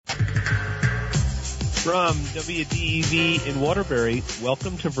From WDEV in Waterbury,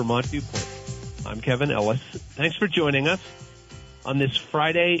 welcome to Vermont Viewpoint. I'm Kevin Ellis. Thanks for joining us. On this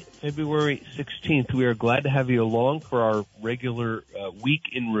Friday, February 16th, we are glad to have you along for our regular week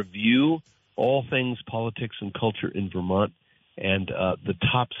in review, all things politics and culture in Vermont, and the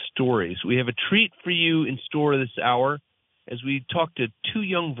top stories. We have a treat for you in store this hour as we talk to two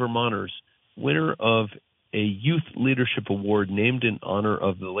young Vermonters, winner of a Youth Leadership Award named in honor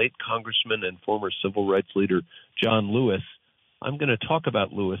of the late Congressman and former civil rights leader John Lewis. I'm going to talk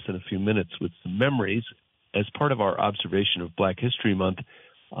about Lewis in a few minutes with some memories as part of our observation of Black History Month,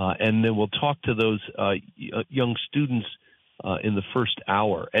 and then we'll talk to those young students in the first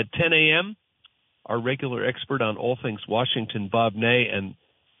hour. At 10 a.m., our regular expert on all things Washington, Bob Ney, and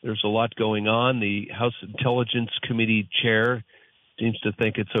there's a lot going on. The House Intelligence Committee chair seems to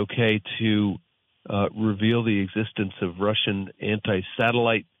think it's okay to reveal the existence of Russian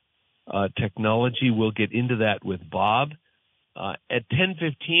anti-satellite technology. We'll get into that with Bob. At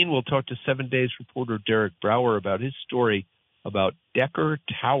 10:15, we'll talk to 7 Days reporter Derek Brower about his story about Decker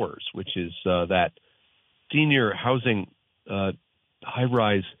Towers, which is that senior housing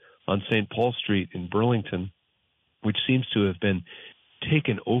high-rise on St. Paul Street in Burlington, which seems to have been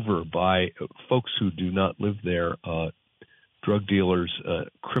taken over by folks who do not live there, drug dealers,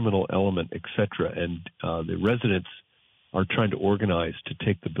 criminal element, etc. And the residents are trying to organize to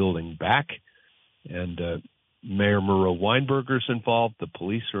take the building back. And Mayor Murrow Weinberger's involved, the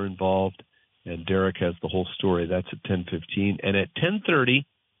police are involved, and Derek has the whole story. That's at 10:15. And at 10:30,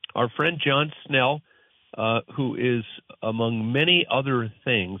 our friend John Snell, who is, among many other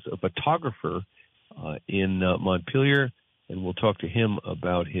things, a photographer in Montpelier, and we'll talk to him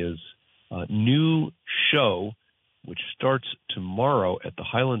about his new show, which starts tomorrow at the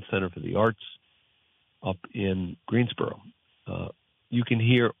Highland Center for the Arts up in Greensboro. You can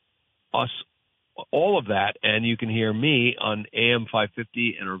hear us, all of that, and you can hear me on AM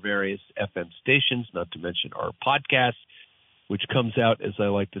 550 and our various FM stations, not to mention our podcast, which comes out, as I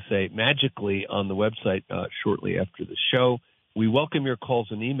like to say, magically on the website shortly after the show. We welcome your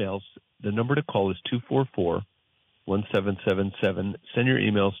calls and emails. The number to call is 244-1777. Send your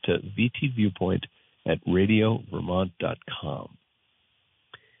emails to vtviewpoint@radiovermont.com.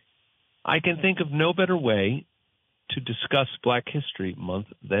 I can think of no better way to discuss Black History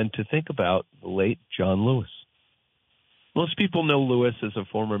Month than to think about the late John Lewis. Most people know Lewis as a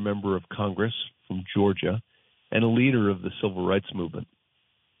former member of Congress from Georgia and a leader of the Civil Rights Movement,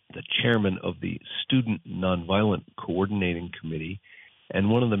 the chairman of the Student Nonviolent Coordinating Committee,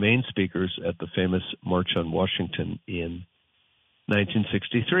 and one of the main speakers at the famous March on Washington in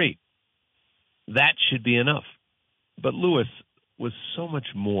 1963. That should be enough. But Lewis was so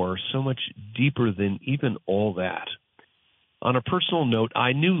much more, so much deeper than even all that. On a personal note,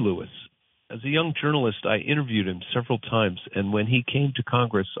 I knew Lewis. As a young journalist, I interviewed him several times, and when he came to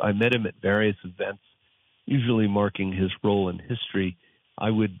Congress, I met him at various events, usually marking his role in history. I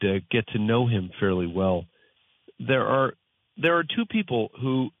would get to know him fairly well. There are two people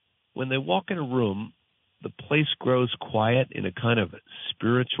who, when they walk in a room, the place grows quiet in a kind of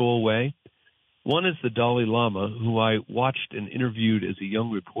spiritual way. One is the Dalai Lama, who I watched and interviewed as a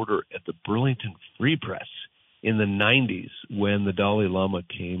young reporter at the Burlington Free Press in the 90s when the Dalai Lama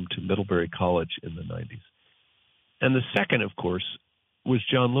came to Middlebury College in the 90s. And the second, of course, was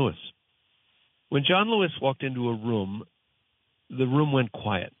John Lewis. When John Lewis walked into a room, the room went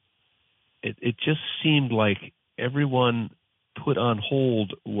quiet. It just seemed like everyone put on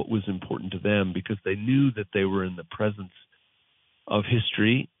hold what was important to them because they knew that they were in the presence of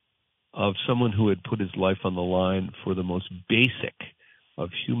history, of someone who had put his life on the line for the most basic of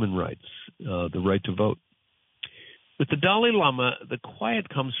human rights, the right to vote. With the Dalai Lama, the quiet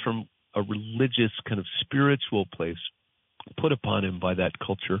comes from a religious kind of spiritual place put upon him by that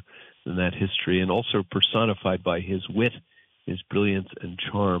culture and that history, and also personified by his wit, his brilliance and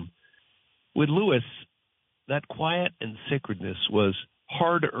charm. With Lewis, that quiet and sacredness was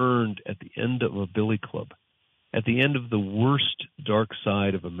hard-earned at the end of a billy club, at the end of the worst dark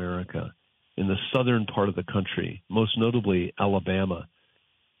side of America, in the southern part of the country, most notably Alabama,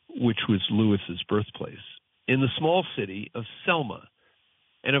 which was Lewis's birthplace, in the small city of Selma.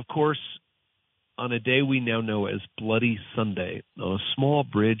 And of course, on a day we now know as Bloody Sunday, on a small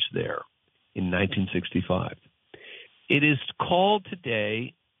bridge there in 1965. It is called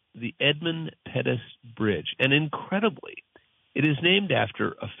today the Edmund Pettus Bridge, and incredibly, it is named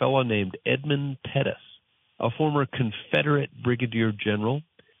after a fellow named Edmund Pettus, a former Confederate brigadier general,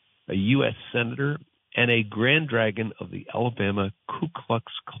 a U.S. senator, and a Grand Dragon of the Alabama Ku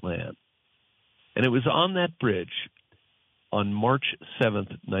Klux Klan. And it was on that bridge on March 7th,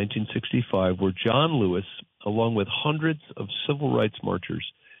 1965, where John Lewis, along with hundreds of civil rights marchers,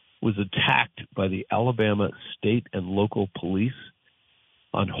 was attacked by the Alabama state and local police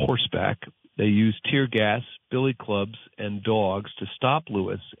on horseback. They used tear gas, billy clubs, and dogs to stop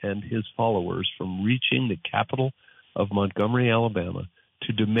Lewis and his followers from reaching the capital of Montgomery, Alabama,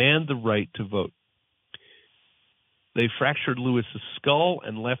 to demand the right to vote. They fractured Lewis's skull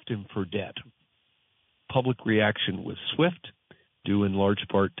and left him for dead. Public reaction was swift, due in large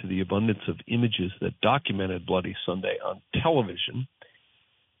part to the abundance of images that documented Bloody Sunday on television.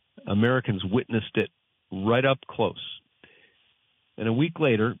 Americans witnessed it right up close. And a week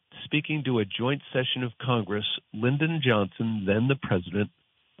later, speaking to a joint session of Congress, Lyndon Johnson, then the president,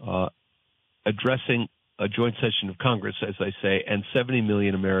 addressing a joint session of Congress, as I say, and 70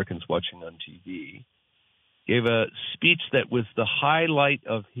 million Americans watching on TV, gave a speech that was the highlight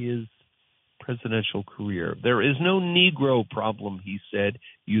of his presidential career. There is no Negro problem, he said,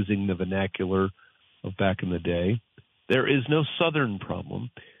 using the vernacular of back in the day. There is no Southern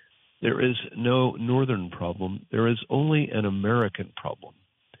problem. There is no Northern problem. There is only an American problem.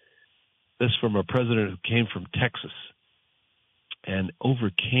 This from a president who came from Texas and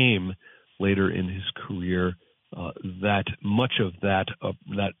overcame later in his career that much of that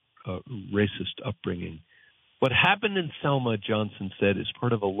racist upbringing. What happened in Selma, Johnson said, is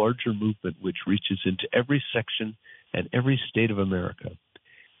part of a larger movement which reaches into every section and every state of America.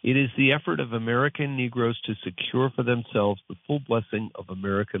 It is the effort of American Negroes to secure for themselves the full blessing of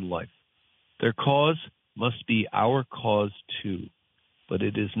American life. Their cause must be our cause too. But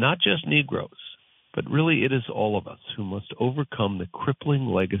it is not just Negroes, but really it is all of us who must overcome the crippling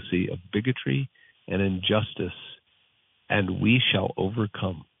legacy of bigotry and injustice, and we shall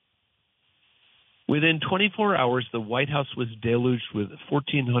overcome. Within 24 hours, the White House was deluged with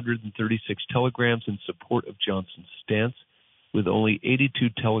 1,436 telegrams in support of Johnson's stance, with only 82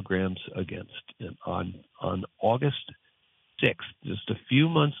 telegrams against. And on August 6th, just a few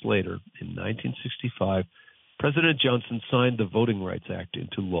months later, in 1965, President Johnson signed the Voting Rights Act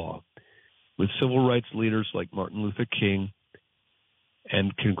into law, with civil rights leaders like Martin Luther King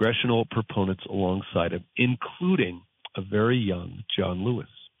and congressional proponents alongside him, including a very young John Lewis.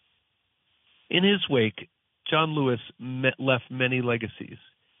 In his wake, John Lewis left many legacies.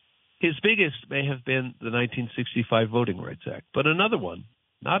 His biggest may have been the 1965 Voting Rights Act, but another one,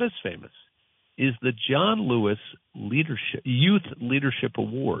 not as famous, is the John Lewis Youth Leadership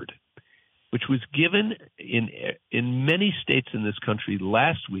Award, which was given in many states in this country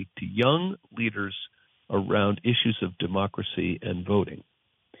last week to young leaders around issues of democracy and voting.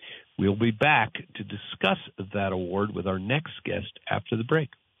 We'll be back to discuss that award with our next guest after the break.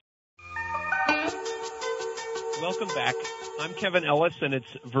 Welcome back. I'm Kevin Ellis, and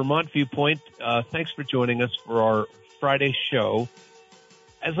it's Vermont Viewpoint. Thanks for joining us for our Friday show.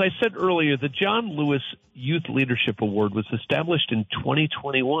 As I said earlier, the John Lewis Youth Leadership Award was established in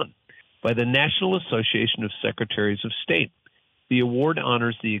 2021 by the National Association of Secretaries of State. The award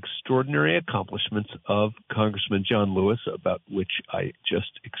honors the extraordinary accomplishments of Congressman John Lewis, about which I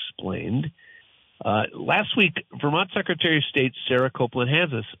just explained. Last week, Vermont Secretary of State Sarah Copeland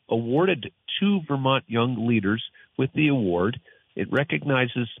Hanzas awarded two Vermont young leaders with the award. It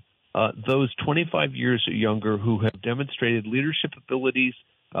recognizes those 25 years or younger who have demonstrated leadership abilities,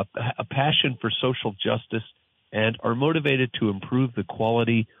 a passion for social justice, and are motivated to improve the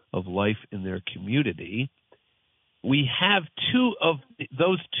quality of life in their community. We have two of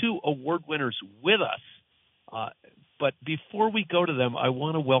those two award winners with us. But before we go to them, I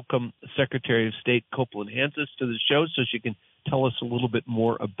want to welcome Secretary of State Copeland Hanzas to the show so she can tell us a little bit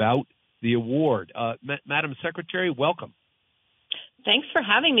more about the award. Madam Secretary, welcome. Thanks for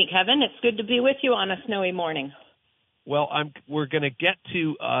having me, Kevin. It's good to be with you on a snowy morning. Well, we're going to get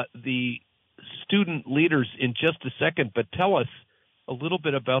to the student leaders in just a second, but tell us a little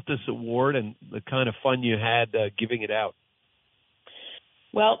bit about this award and the kind of fun you had giving it out.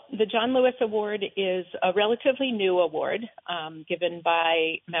 Well, the John Lewis Award is a relatively new award given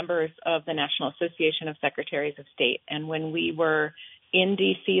by members of the National Association of Secretaries of State. And when we were in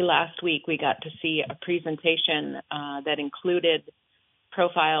D.C. last week, we got to see a presentation that included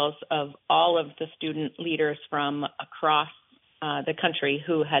profiles of all of the student leaders from across the country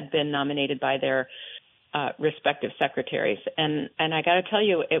who had been nominated by their respective secretaries. And I got to tell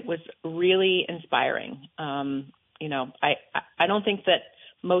you, it was really inspiring. I don't think that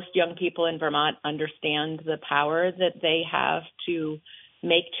most young people in Vermont understand the power that they have to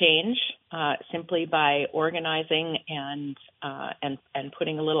make change simply by organizing and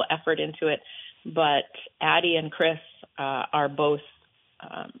putting a little effort into it. But Addie and Chris are both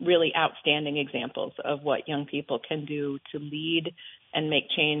really outstanding examples of what young people can do to lead and make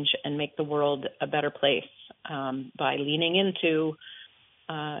change and make the world a better place by leaning into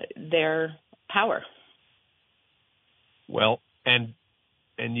their power. Well, and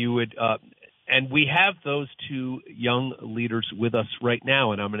you would, and we have those two young leaders with us right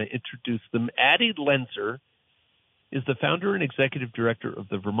now, and I'm going to introduce them. Addie Lentzner is the founder and executive director of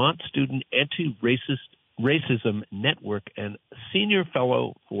the Vermont Student Anti-Racism Network and senior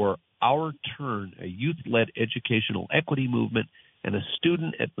fellow for Our Turn, a youth-led educational equity movement, and a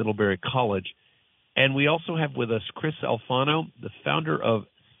student at Middlebury College. And we also have with us Chris Alfano, the founder of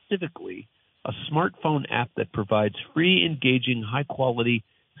Civicly, a smartphone app that provides free, engaging, high-quality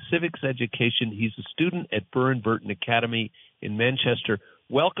civics education. He's a student at Burr & Burton Academy in Manchester.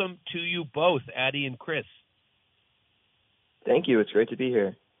 Welcome to you both, Addie and Chris. Thank you. It's great to be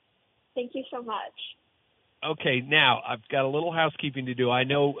here. Thank you so much. Okay, now I've got a little housekeeping to do. I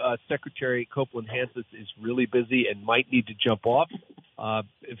know Secretary Copeland Hanzas is really busy and might need to jump off.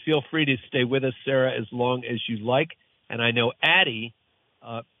 Feel free to stay with us, Sarah, as long as you like. And I know Addie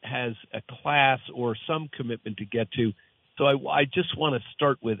has a class or some commitment to get to. So I just want to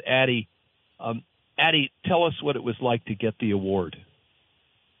start with Addie. Addie, tell us what it was like to get the award.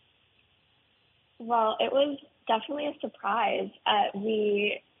 Well, it was definitely a surprise.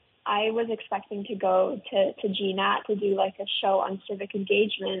 I was expecting to go to GNAT to do like a show on civic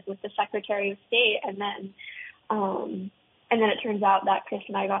engagement with the Secretary of State, and then it turns out that Chris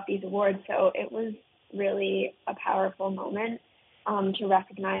and I got these awards. So it was really a powerful moment to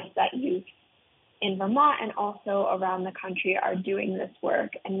recognize that youth in Vermont and also around the country are doing this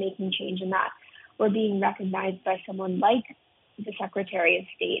work and making change, and that we're being recognized by someone like the Secretary of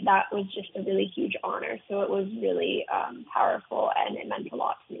State. That was just a really huge honor. So it was really powerful, and it meant a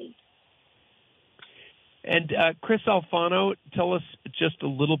lot to me. And Chris Alfano, tell us just a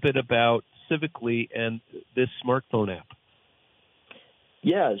little bit about Civicly and this smartphone app.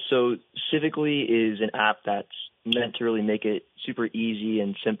 Yeah, so Civicly is an app that's meant to really make it super easy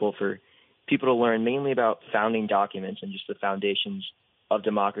and simple for people to learn mainly about founding documents and just the foundations of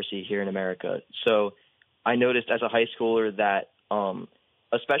democracy here in America. So I noticed as a high schooler that,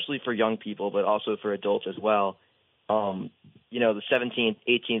 especially for young people, but also for adults as well, the 17th,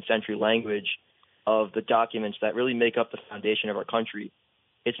 18th century language of the documents that really make up the foundation of our country,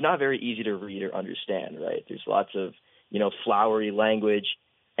 it's not very easy to read or understand, right? There's lots of, flowery language.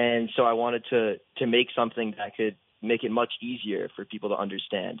 And so I wanted to make something that could make it much easier for people to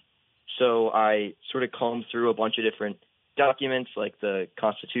understand. So I sort of combed through a bunch of different documents like the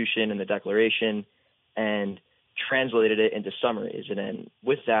Constitution and the Declaration and translated it into summaries. And then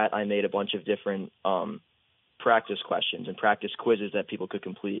with that, I made a bunch of different practice questions and practice quizzes that people could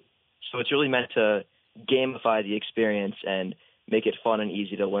complete. So it's really meant to gamify the experience and make it fun and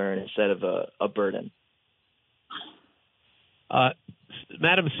easy to learn instead of a burden.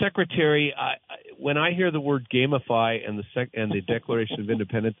 Madam Secretary, when I hear the word gamify and the Declaration of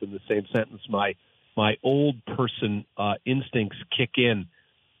Independence in the same sentence, my old person instincts kick in.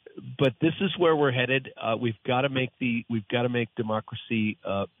 But this is where we're headed. We've got to make democracy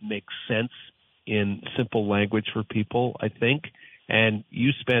make sense in simple language for people, I think. And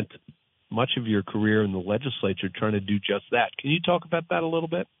you spent much of your career in the legislature trying to do just that. Can you talk about that a little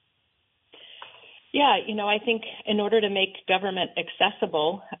bit? Yeah, I think in order to make government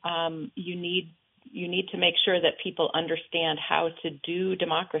accessible, you need to make sure that people understand how to do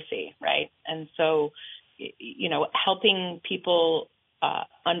democracy, right? And so, helping people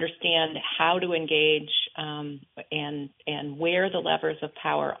understand how to engage and where the levers of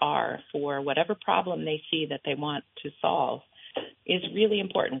power are for whatever problem they see that they want to solve is really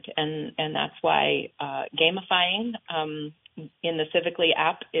important. And that's why gamifying in the Civicly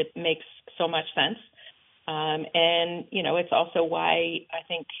app, it makes so much sense. It's also why I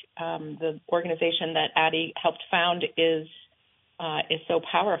think the organization that Addie helped found is so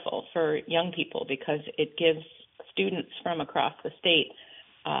powerful for young people, because it gives students from across the state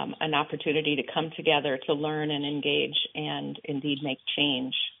an opportunity to come together to learn and engage and indeed make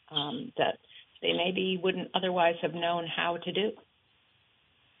change that they maybe wouldn't otherwise have known how to do.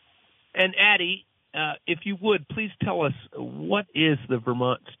 And Addie, if you would, please tell us, what is the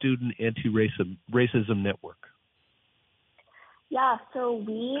Vermont Student Anti-Racism Network? Yeah, so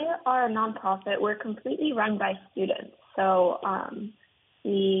we are a nonprofit. We're completely run by students. So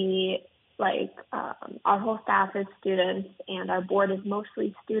our whole staff is students, and our board is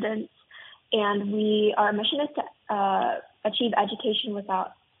mostly students. And our mission is to achieve education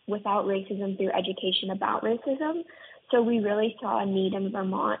without racism through education about racism. So we really saw a need in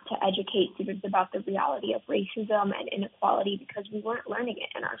Vermont to educate students about the reality of racism and inequality because we weren't learning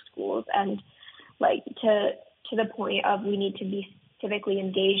it in our schools. And like to the point of we need to be civically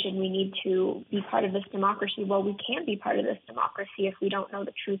engaged and we need to be part of this democracy. Well, we can't be part of this democracy if we don't know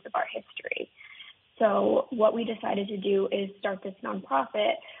the truth of our history. So what we decided to do is start this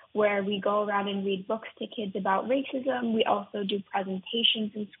nonprofit where we go around and read books to kids about racism. We also do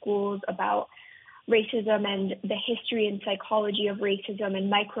presentations in schools about racism and the history and psychology of racism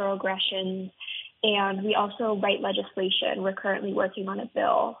and microaggressions. And we also write legislation. We're currently working on a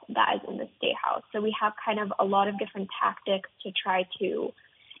bill that is in the State House. So we have kind of a lot of different tactics to try to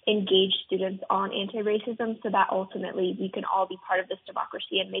engage students on anti-racism so that ultimately we can all be part of this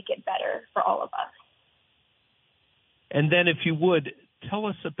democracy and make it better for all of us. And then if you would, tell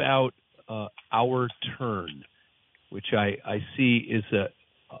us about Our Turn, which I see is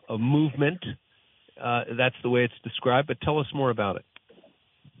a movement. That's the way it's described, but tell us more about it.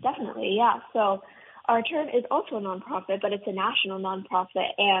 Definitely, yeah. So Our Turn is also a nonprofit, but it's a national nonprofit,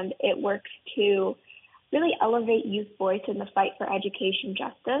 and it works to really elevate youth voice in the fight for education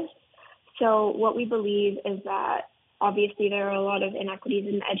justice. So what we believe is that obviously there are a lot of inequities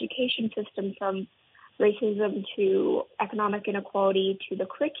in the education system, from racism to economic inequality to the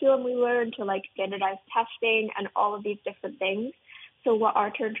curriculum we learn to like standardized testing and all of these different things. So what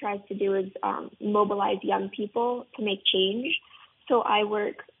Our Turn tries to do is mobilize young people to make change. So I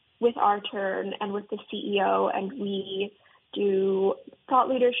work with Our Turn and with the CEO, and we do thought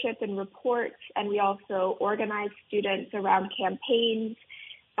leadership and reports, and we also organize students around campaigns,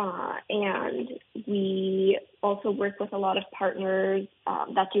 and we also work with a lot of partners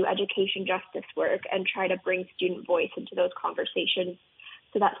that do education justice work and try to bring student voice into those conversations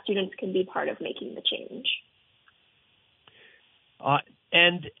so that students can be part of making the change.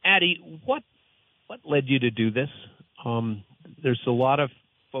 And Addie, what led you to do this? There's a lot of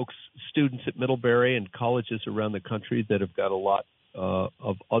folks, students at Middlebury and colleges around the country that have got a lot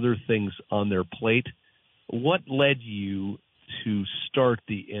of other things on their plate. What led you to start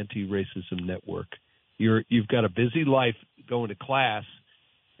the Anti-Racism Network? You've got a busy life going to class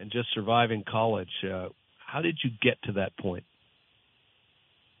and just surviving college. How did you get to that point?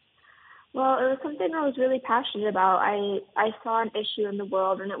 Well, it was something I was really passionate about. I saw an issue in the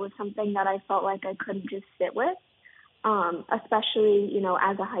world, and it was something that I felt like I couldn't just sit with, especially,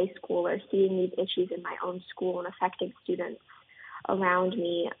 as a high schooler, seeing these issues in my own school and affecting students around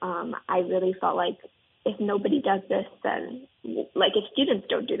me. I really felt like if nobody does this, then, if students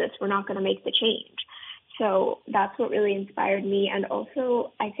don't do this, we're not going to make the change. So that's what really inspired me. And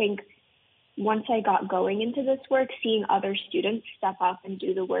also, I think once I got going into this work, seeing other students step up and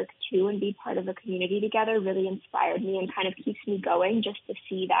do the work too and be part of a community together really inspired me and kind of keeps me going, just to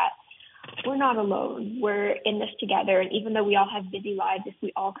see that we're not alone. We're in this together. And even though we all have busy lives, if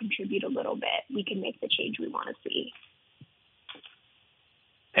we all contribute a little bit, we can make the change we want to see.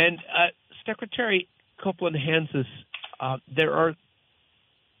 And Secretary Copeland, Hanzas,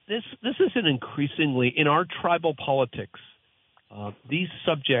 this is an increasingly, in our tribal politics, these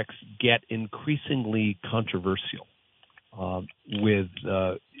subjects get increasingly controversial with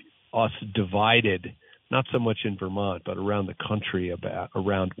us divided, not so much in Vermont, but around the country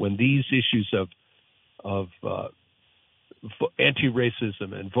around when these issues of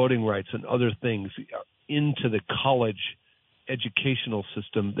anti-racism and voting rights and other things into the college educational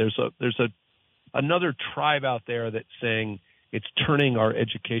system. There's another tribe out there that's saying it's turning our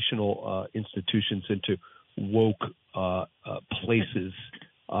educational institutions into woke places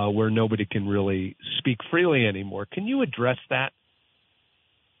where nobody can really speak freely anymore. Can you address that?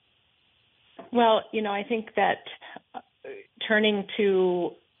 Well, I think that turning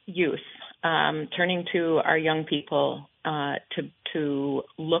to youth, turning to our young people to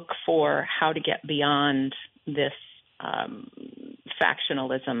look for how to get beyond this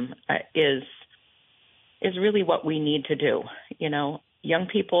factionalism is really what we need to do. Young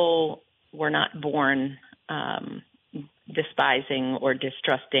people were not born despising or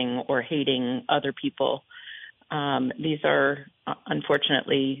distrusting or hating other people. These are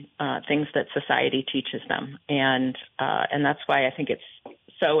unfortunately things that society teaches them, and that's why I think it's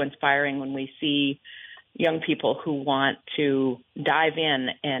so inspiring when we see young people who want to dive in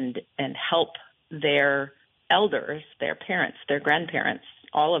and help their elders, their parents, their grandparents,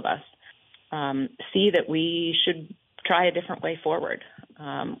 all of us, see that we should try a different way forward,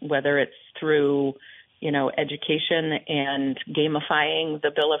 whether it's through education and gamifying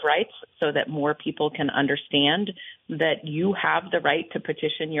the Bill of Rights so that more people can understand that you have the right to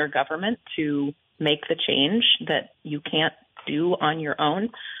petition your government to make the change that you can't do on your own,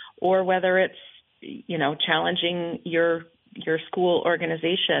 or whether it's challenging your school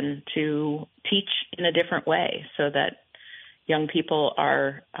organization to teach in a different way so that young people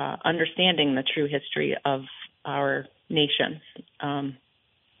are understanding the true history of our nation.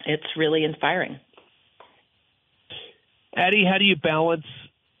 It's really inspiring. Addie, how do you balance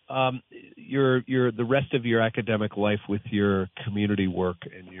the rest of your academic life with your community work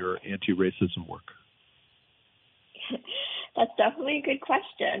and your anti-racism work? That's definitely a good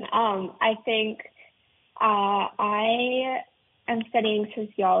question. I think I am studying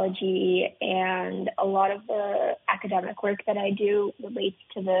sociology, and a lot of the academic work that I do relates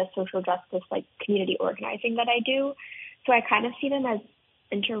to the social justice, like community organizing that I do. So I kind of see them as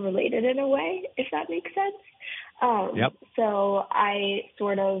interrelated in a way, if that makes sense. Yep. So I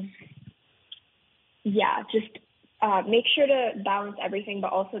sort of, just make sure to balance everything,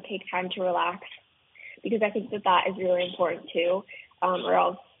 but also take time to relax, because I think that is really important too, or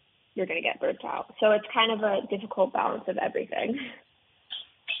else you're going to get burnt out. So it's kind of a difficult balance of everything.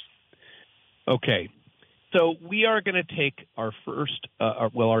 Okay. So we are going to take our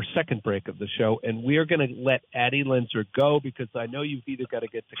our second break of the show, and we are going to let Addie Lentzner go because I know you've either got to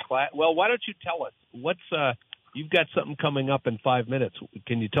get to class. Well, why don't you tell us you've got something coming up in 5 minutes.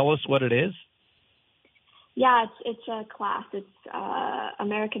 Can you tell us what it is? Yeah, it's a class. It's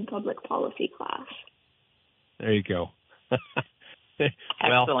American Public Policy class. There you go.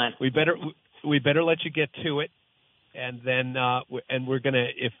 Excellent. Well, we better let you get to it. And then, and we're going to,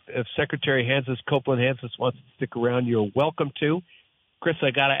 if Secretary Hanzas, Copeland Hanzas wants to stick around, you're welcome to. Chris,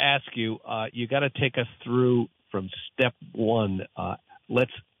 I got to ask you, you got to take us through from step one.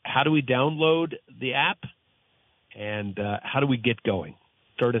 How do we download the app, and how do we get going?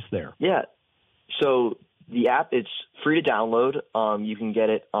 Start us there. Yeah. So the app, it's free to download. You can get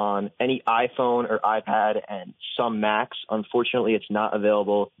it on any iPhone or iPad and some Macs. Unfortunately, it's not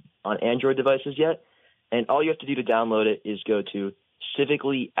available on Android devices yet. And all you have to do to download it is go to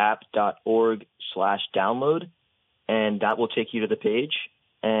civiclyapp.org/download, and that will take you to the page,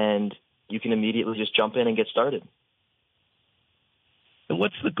 and you can immediately just jump in and get started. And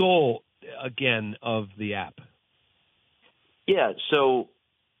what's the goal, again, of the app? Yeah, so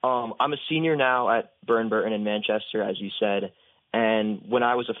I'm a senior now at Burton in Manchester, as you said, and when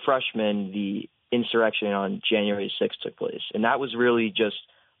I was a freshman, the insurrection on January 6th took place, and that was really just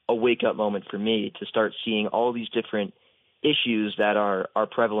a wake-up moment for me to start seeing all these different issues that are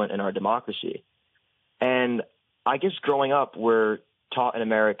prevalent in our democracy. And I guess growing up, we're taught in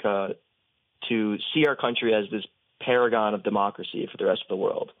America to see our country as this paragon of democracy for the rest of the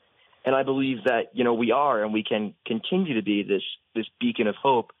world. And I believe that, we are, and we can continue to be this beacon of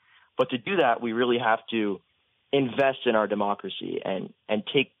hope. But to do that, we really have to invest in our democracy and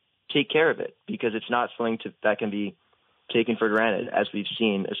take care of it, because it's not something that can be taken for granted, as we've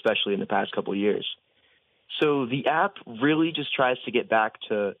seen, especially in the past couple of years. So the app really just tries to get back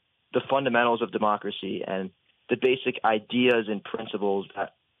to the fundamentals of democracy and the basic ideas and principles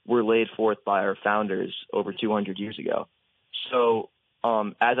that were laid forth by our founders over 200 years ago. So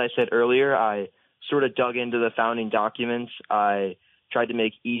as I said earlier, I sort of dug into the founding documents. I tried to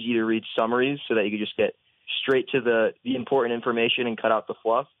make easy-to-read summaries so that you could just get straight to the important information and cut out the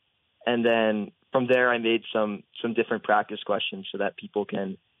fluff. And then from there, I made some different practice questions so that people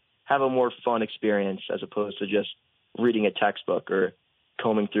can have a more fun experience as opposed to just reading a textbook or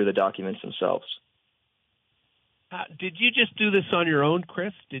combing through the documents themselves. Did you just do this on your own,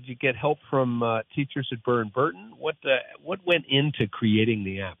 Chris? Did you get help from teachers at Burton? What went into creating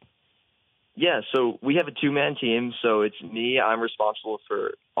the app? Yeah, so we have a two-man team. So it's me. I'm responsible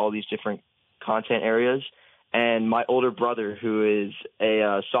for all these different content areas, and my older brother, who is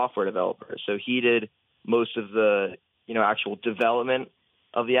a software developer. So he did most of the actual development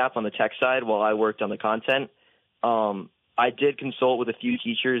of the app on the tech side while I worked on the content. I did consult with a few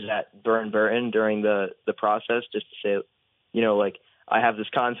teachers at Burton during the process just to say, I have this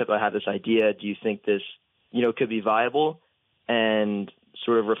concept, I have this idea. Do you think this, could be viable? And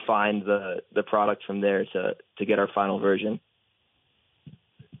sort of refine the product from there to get our final version.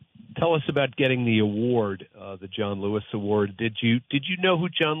 Tell us about getting the award, the John Lewis Award. Did you know who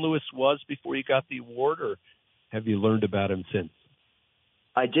John Lewis was before you got the award, or have you learned about him since?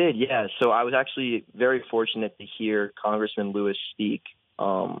 I did, yeah. So I was actually very fortunate to hear Congressman Lewis speak,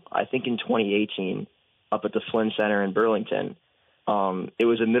 I think in 2018, up at the Flynn Center in Burlington. It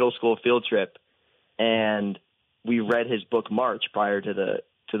was a middle school field trip, and we read his book March prior to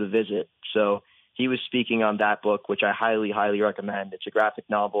the visit. So he was speaking on that book, which I highly, highly recommend. It's a graphic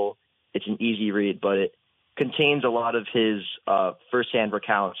novel. It's an easy read, but it contains a lot of his firsthand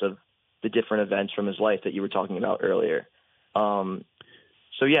recounts of the different events from his life that you were talking about earlier.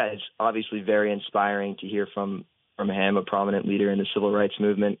 So yeah, it's obviously very inspiring to hear from him, a prominent leader in the civil rights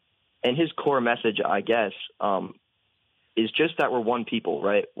movement. And his core message, I guess, is just that we're one people,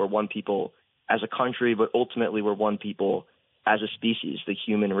 right? We're one people as a country, but ultimately we're one people as a species, the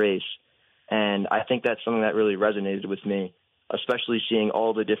human race. And I think that's something that really resonated with me, especially seeing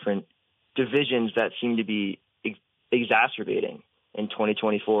all the different divisions that seem to be exacerbating in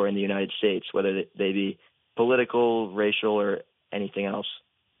 2024 in the United States, whether they be political, racial, or anything else.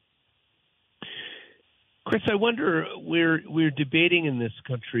 Chris, I wonder, we're debating in this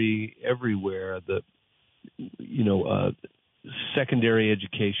country everywhere the secondary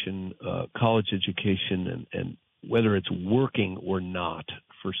education, college education, and whether it's working or not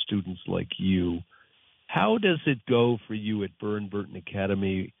for students like you. How does it go for you at Burton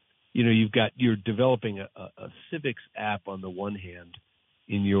Academy? You know, you're developing a civics app on the one hand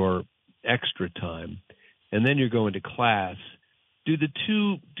in your extra time, and then you're going to class.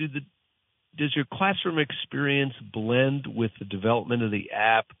 Does your classroom experience blend with the development of the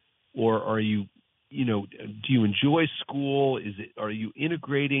app, or are you, do you enjoy school? Are you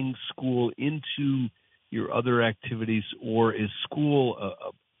integrating school into your other activities, or is school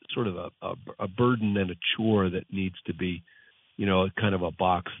sort of a burden and a chore that needs to be, kind of a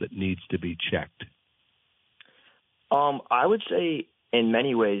box that needs to be checked? I would say in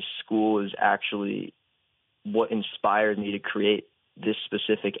many ways, school is actually what inspired me to create this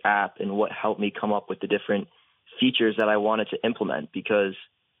specific app and what helped me come up with the different features that I wanted to implement, because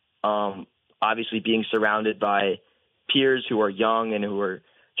obviously being surrounded by peers who are young and who are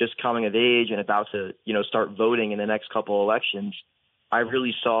just coming of age and about to, start voting in the next couple of elections, I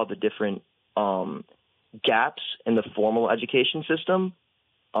really saw the different gaps in the formal education system,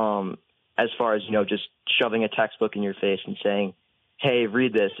 as far as, just shoving a textbook in your face and saying, hey,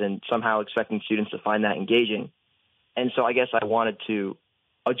 read this, and somehow expecting students to find that engaging. And so I guess I wanted to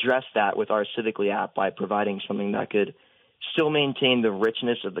address that with our Civicly app by providing something that could still maintain the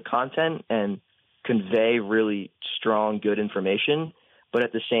richness of the content and convey really strong, good information, but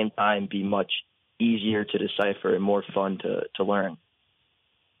at the same time be much easier to decipher and more fun to learn.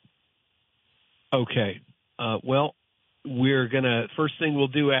 Okay. Well, we're first thing we'll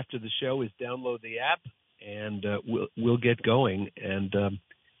do after the show is download the app, and we'll get going. And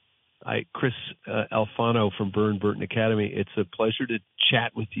Chris Alfano from Burton Academy, it's a pleasure to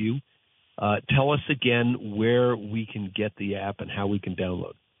chat with you. Tell us again where we can get the app and how we can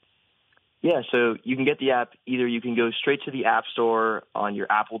download. Yeah, so you can get the app. Either you can go straight to the App Store on your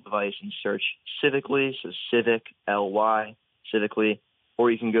Apple device and search Civicly, so Civic, L-Y, Civicly, or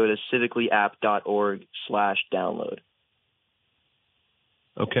you can go to civiclyapp.org/download.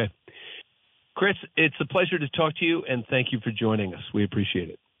 Okay. Chris, it's a pleasure to talk to you, and thank you for joining us. We appreciate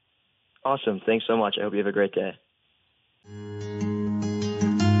it. Awesome. Thanks so much. I hope you have a great day.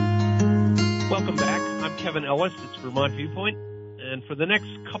 Welcome back. I'm Kevin Ellis. It's Vermont Viewpoint. And for the next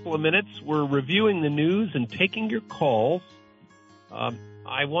couple of minutes, we're reviewing the news and taking your calls.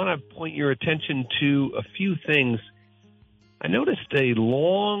 I want to point your attention to a few things. I noticed a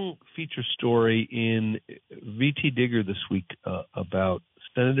long feature story in VT Digger this week about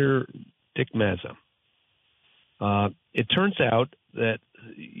Senator Dick Mazza. It turns out that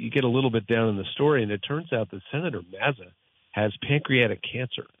you get a little bit down in the story, and it turns out that Senator Mazza has pancreatic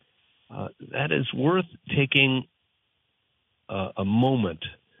cancer. That is worth taking a moment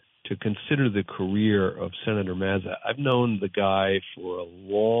to consider the career of Senator Mazza. I've known the guy for a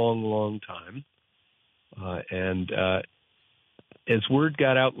long, long time, and as word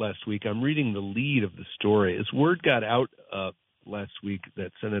got out last week, I'm reading the lead of the story. As word got out last week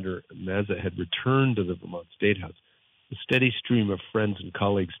that Senator Mazza had returned to the Vermont State House, a steady stream of friends and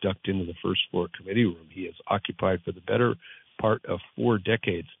colleagues ducked into the first floor committee room he has occupied for the better part of 4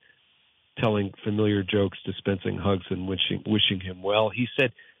 decades, telling familiar jokes, dispensing hugs, and wishing him well. He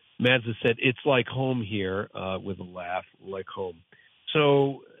said, Mazza said, "It's like home here," with a laugh, like home.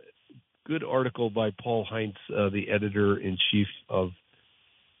 So, good article by Paul Heinz, the editor-in-chief of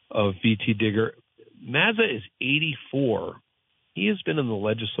VT Digger. Mazza is 84. He has been in the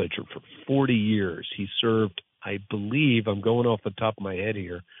legislature for 40 years. He served, I believe, I'm going off the top of my head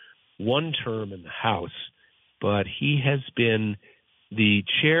here, 1 term in the House, but he has been the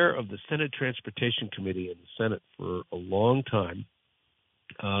chair of the Senate Transportation Committee in the Senate for a long time.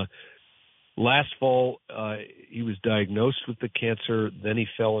 Last fall, he was diagnosed with the cancer. Then he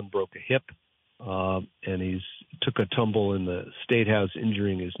fell and broke a hip, and he's took a tumble in the State House,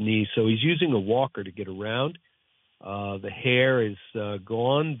 injuring his knee. So he's using a walker to get around. The hair is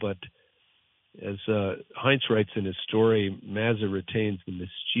gone, but as Heinz writes in his story, Mazza retains the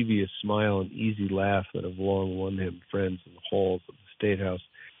mischievous smile and easy laugh that have long won him friends in the halls of the State House.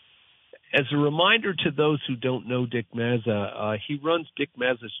 as a reminder to those who don't know Dick Mazza, he runs Dick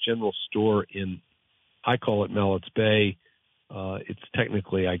Mazza's General Store in, I call it Mallett's Bay. It's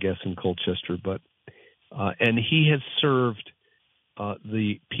technically, I guess, in Colchester, but and he has served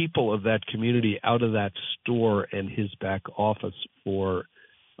the people of that community out of that store and his back office for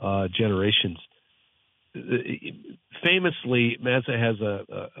generations. Famously, Mazza has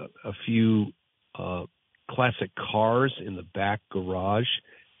a few classic cars in the back garage.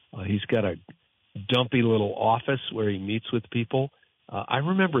 He's got a dumpy little office where he meets with people. I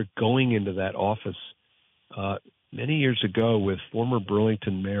remember going into that office many years ago with former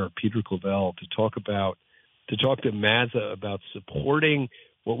Burlington Mayor Peter Clavell to talk to Mazza about supporting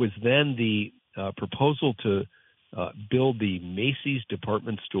what was then the proposal to build the Macy's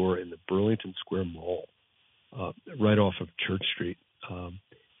department store in the Burlington Square Mall, right off of Church Street.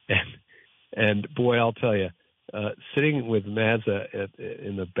 And boy, I'll tell you, sitting with Mazza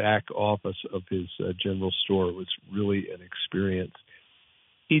in the back office of his general store was really an experience.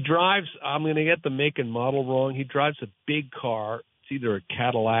 He drives, I'm going to get the make and model wrong, he drives a big car. It's either a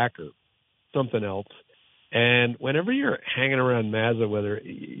Cadillac or something else. And whenever you're hanging around Mazza, whether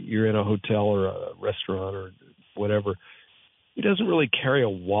you're in a hotel or a restaurant or whatever, he doesn't really carry a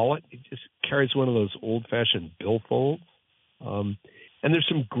wallet. He just carries one of those old-fashioned billfolds. And there's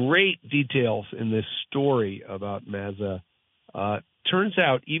some great details in this story about Mazza. Turns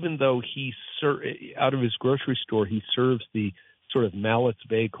out, even though out of his grocery store, he serves the sort of Mallett's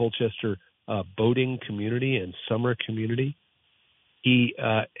Bay, Colchester boating community and summer community. He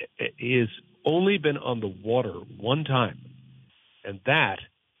is only been on the water one time, and that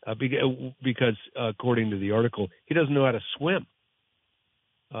because according to the article, he doesn't know how to swim.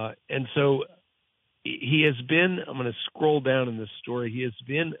 And so he has been, I'm going to scroll down in this story, he has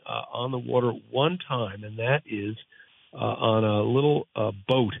been on the water one time, and that is on a little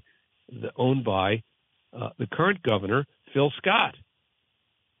boat owned by the current governor, Phil Scott,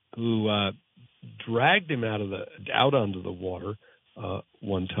 who dragged him out onto the water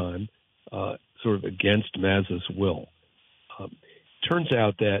one time, sort of against Mazza's will. Turns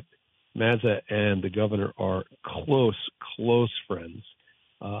out that Mazza and the governor are close friends.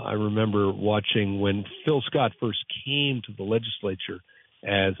 I remember watching when Phil Scott first came to the legislature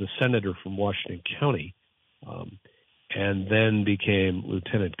as a senator from Washington County, and then became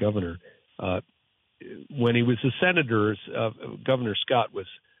lieutenant governor. When he was a senator, Governor Scott was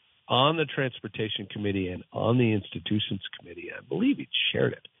on the Transportation Committee and on the Institutions Committee. I believe he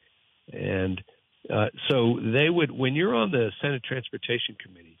chaired it. And so they would, when you're on the Senate Transportation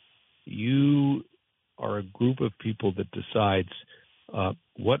Committee, you are a group of people that decides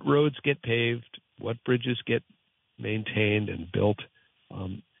what roads get paved, what bridges get maintained and built,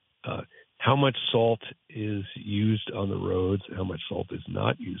 how much salt is used on the roads, how much salt is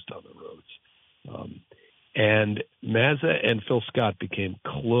not used on the roads. And Mazza and Phil Scott became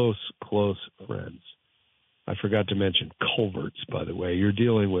close friends. I forgot to mention culverts, by the way. You're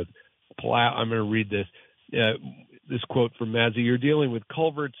dealing with I'm going to read this quote from Mazza. You're dealing with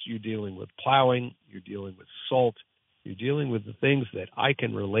culverts, you're dealing with plowing, you're dealing with salt, you're dealing with the things that I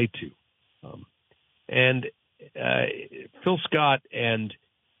can relate to. And Phil Scott and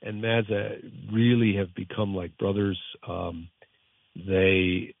Mazza really have become like brothers.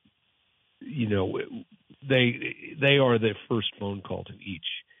 They are the first phone call to each.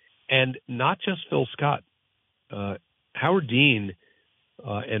 And not just Phil Scott. Howard Dean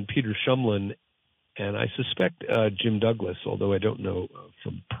and Peter Shumlin, and I suspect Jim Douglas, although I don't know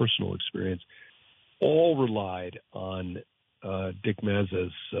from personal experience, all relied on Dick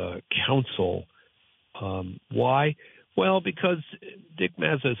Mazza's counsel. Why? Well, because Dick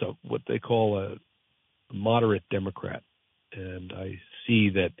Mazza is what they call a moderate Democrat. And I see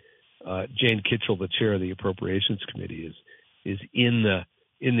that Jane Kitchell, the chair of the Appropriations Committee, is in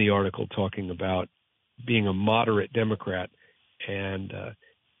the article talking about being a moderate Democrat, and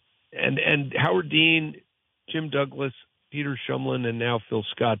Howard Dean, Jim Douglas, Peter Shumlin, and now Phil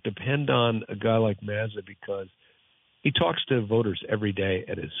Scott depend on a guy like Mazza because he talks to voters every day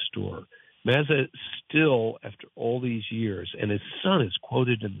at his store. Mazza still, after all these years, and his son is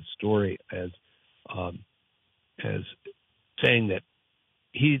quoted in the story as saying that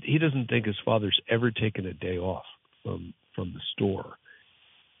he doesn't think his father's ever taken a day off from the store.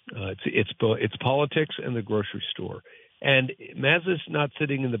 It's politics and the grocery store. And Mazza's not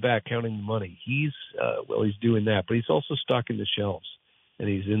sitting in the back counting the money. He's doing that, but he's also stocking the shelves, and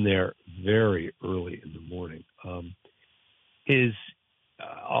he's in there very early in the morning.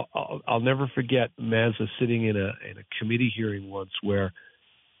 I'll never forget Mazza sitting in a committee hearing once where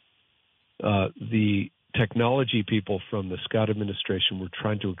the technology people from the Scott administration were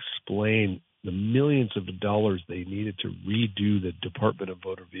trying to explain the millions of dollars they needed to redo the Department of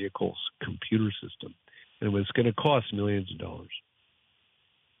Motor Vehicles computer system. And it was going to cost millions of dollars.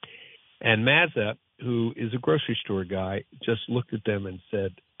 And Mazza, who is a grocery store guy, just looked at them and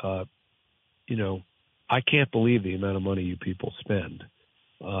said, I can't believe the amount of money you people spend.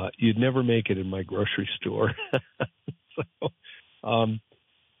 You'd never make it in my grocery store. So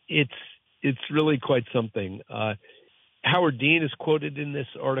it's really quite something. Howard Dean is quoted in this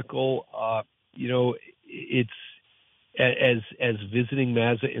article. It's as visiting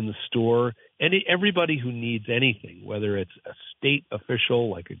Mazza in the store, and everybody who needs anything, whether it's a state official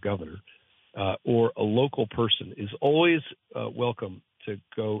like a governor or a local person, is always welcome to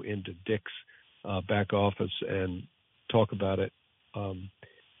go into Dick's back office and talk about it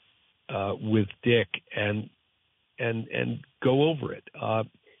with Dick and go over it.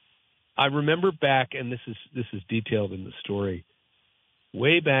 I remember back, and this is detailed in the story,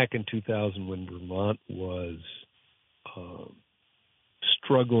 way back in 2000 when Vermont was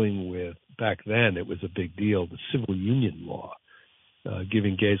struggling with, back then it was a big deal, the civil union law,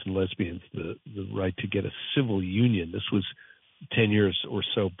 giving gays and lesbians the right to get a civil union. This was 10 years or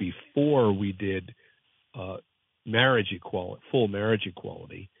so before we did marriage equality, full marriage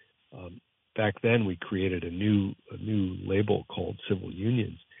equality. Back then we created a new label called civil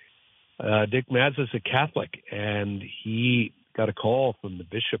unions. Dick Mazza is a Catholic, and he got a call from the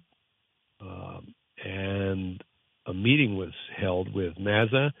bishop, and a meeting was held with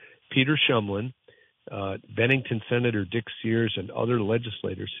Mazza, Peter Shumlin, Bennington Senator Dick Sears, and other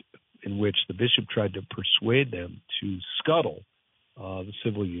legislators, in which the bishop tried to persuade them to scuttle the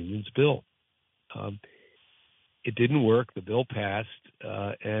civil unions bill. It didn't work. The bill passed,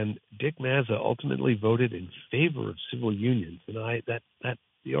 and Dick Mazza ultimately voted in favor of civil unions. And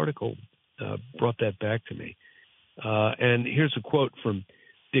the article brought that back to me. And here's a quote from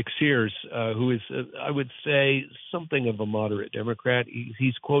Dick Sears, who is, I would say, something of a moderate Democrat.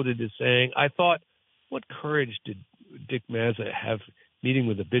 He's quoted as saying, "I thought, what courage did Dick Mazza have meeting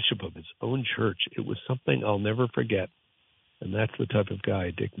with the bishop of his own church? It was something I'll never forget." And that's the type of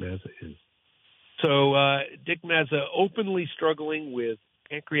guy Dick Mazza is. So Dick Mazza openly struggling with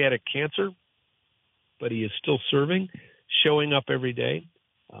pancreatic cancer, but he is still serving, showing up every day.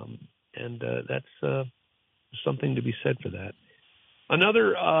 And that's something to be said for that.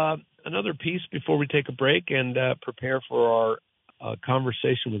 Another piece before we take a break and prepare for our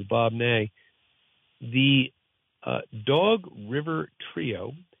conversation with Bob Ney. The Dog River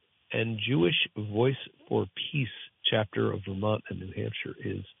Trio and Jewish Voice for Peace chapter of Vermont and New Hampshire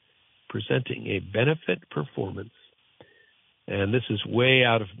is presenting a benefit performance, and this is way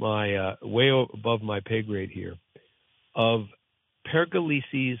above my pay grade here, of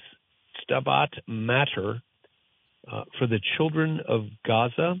Pergolesi's Stabat Mater for the children of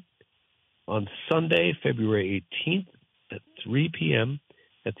Gaza on Sunday, February 18th at 3 p.m.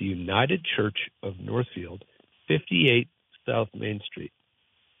 at the United Church of Northfield, 58 South Main Street.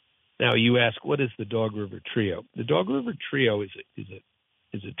 Now, you ask, what is the Dog River Trio? The Dog River Trio is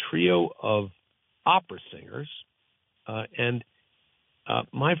a trio of opera singers, and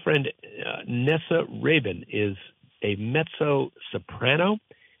my friend Nessa Rabin is a mezzo-soprano,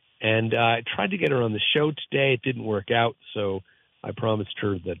 and I tried to get her on the show today. It didn't work out, so I promised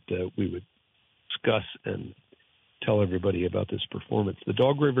her that we would discuss and tell everybody about this performance. The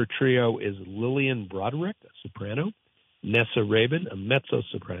Dog River Trio is Lillian Broderick, a soprano, Nessa Rabin, a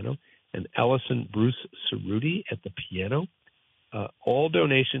mezzo-soprano, and Allison Bruce Cerruti at the piano. All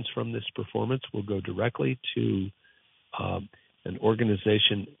donations from this performance will go directly to an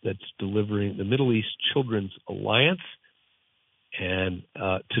organization that's delivering the Middle East Children's Alliance and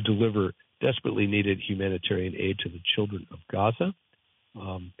to deliver desperately needed humanitarian aid to the children of Gaza.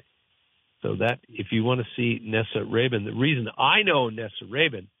 So that, if you want to see Nessa Rabin, the reason I know Nessa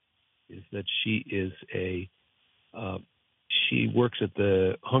Rabin is that she is she works at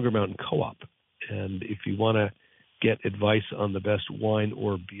the Hunger Mountain Co-op. And if you want to get advice on the best wine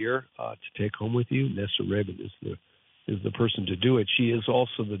or beer to take home with you, Nessa Rabin is the person to do it. She is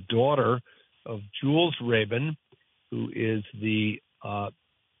also the daughter of Jules Rabin, who is the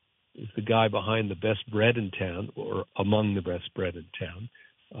guy behind the best bread in town, or among the best bread in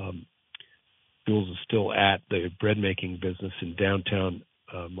town. Jules is still at the bread-making business in downtown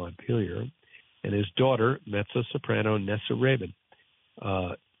Montpelier, and his daughter, mezzo-soprano Nessa Rabin,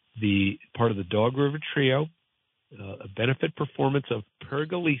 the part of the Dog River Trio, a benefit performance of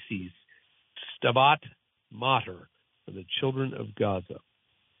Pergolesi's Stabat Mater for the children of Gaza.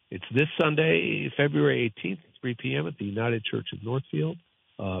 It's this Sunday, February 18th, 3 p.m. at the United Church of Northfield,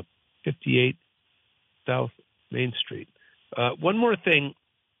 58 South Main Street. One more thing,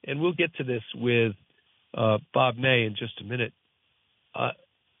 and we'll get to this with Bob May in just a minute.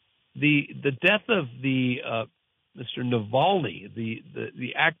 The death of the Mr. Navalny,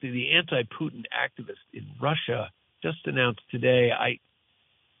 the anti-Putin activist in Russia, just announced today.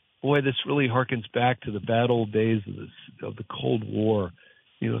 This really harkens back to the bad old days of the Cold War.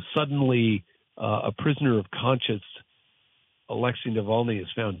 Suddenly a prisoner of conscience, Alexei Navalny, is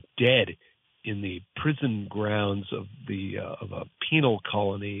found dead in the prison grounds of a penal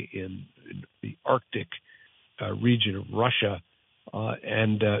colony in the Arctic region of Russia,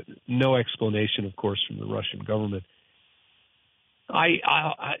 and no explanation, of course, from the Russian government.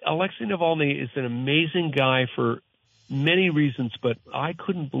 Alexei Navalny is an amazing guy for many reasons, but I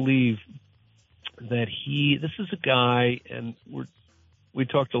couldn't believe that this is a guy, and we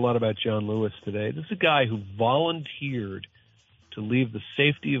talked a lot about John Lewis today. This is a guy who volunteered to leave the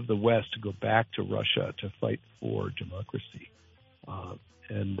safety of the West to go back to Russia to fight for democracy.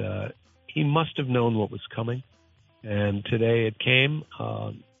 And he must have known what was coming. And today it came.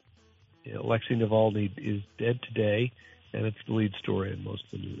 Alexei Navalny is dead today, and it's the lead story in most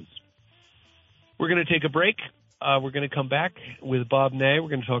of the news. We're going to take a break. We're going to come back with Bob Ney. We're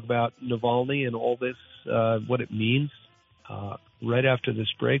going to talk about Navalny and all this, what it means. Right after this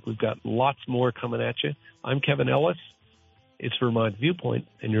break, we've got lots more coming at you. I'm Kevin Ellis. It's Vermont Viewpoint,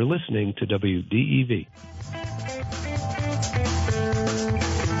 and you're listening to WDEV.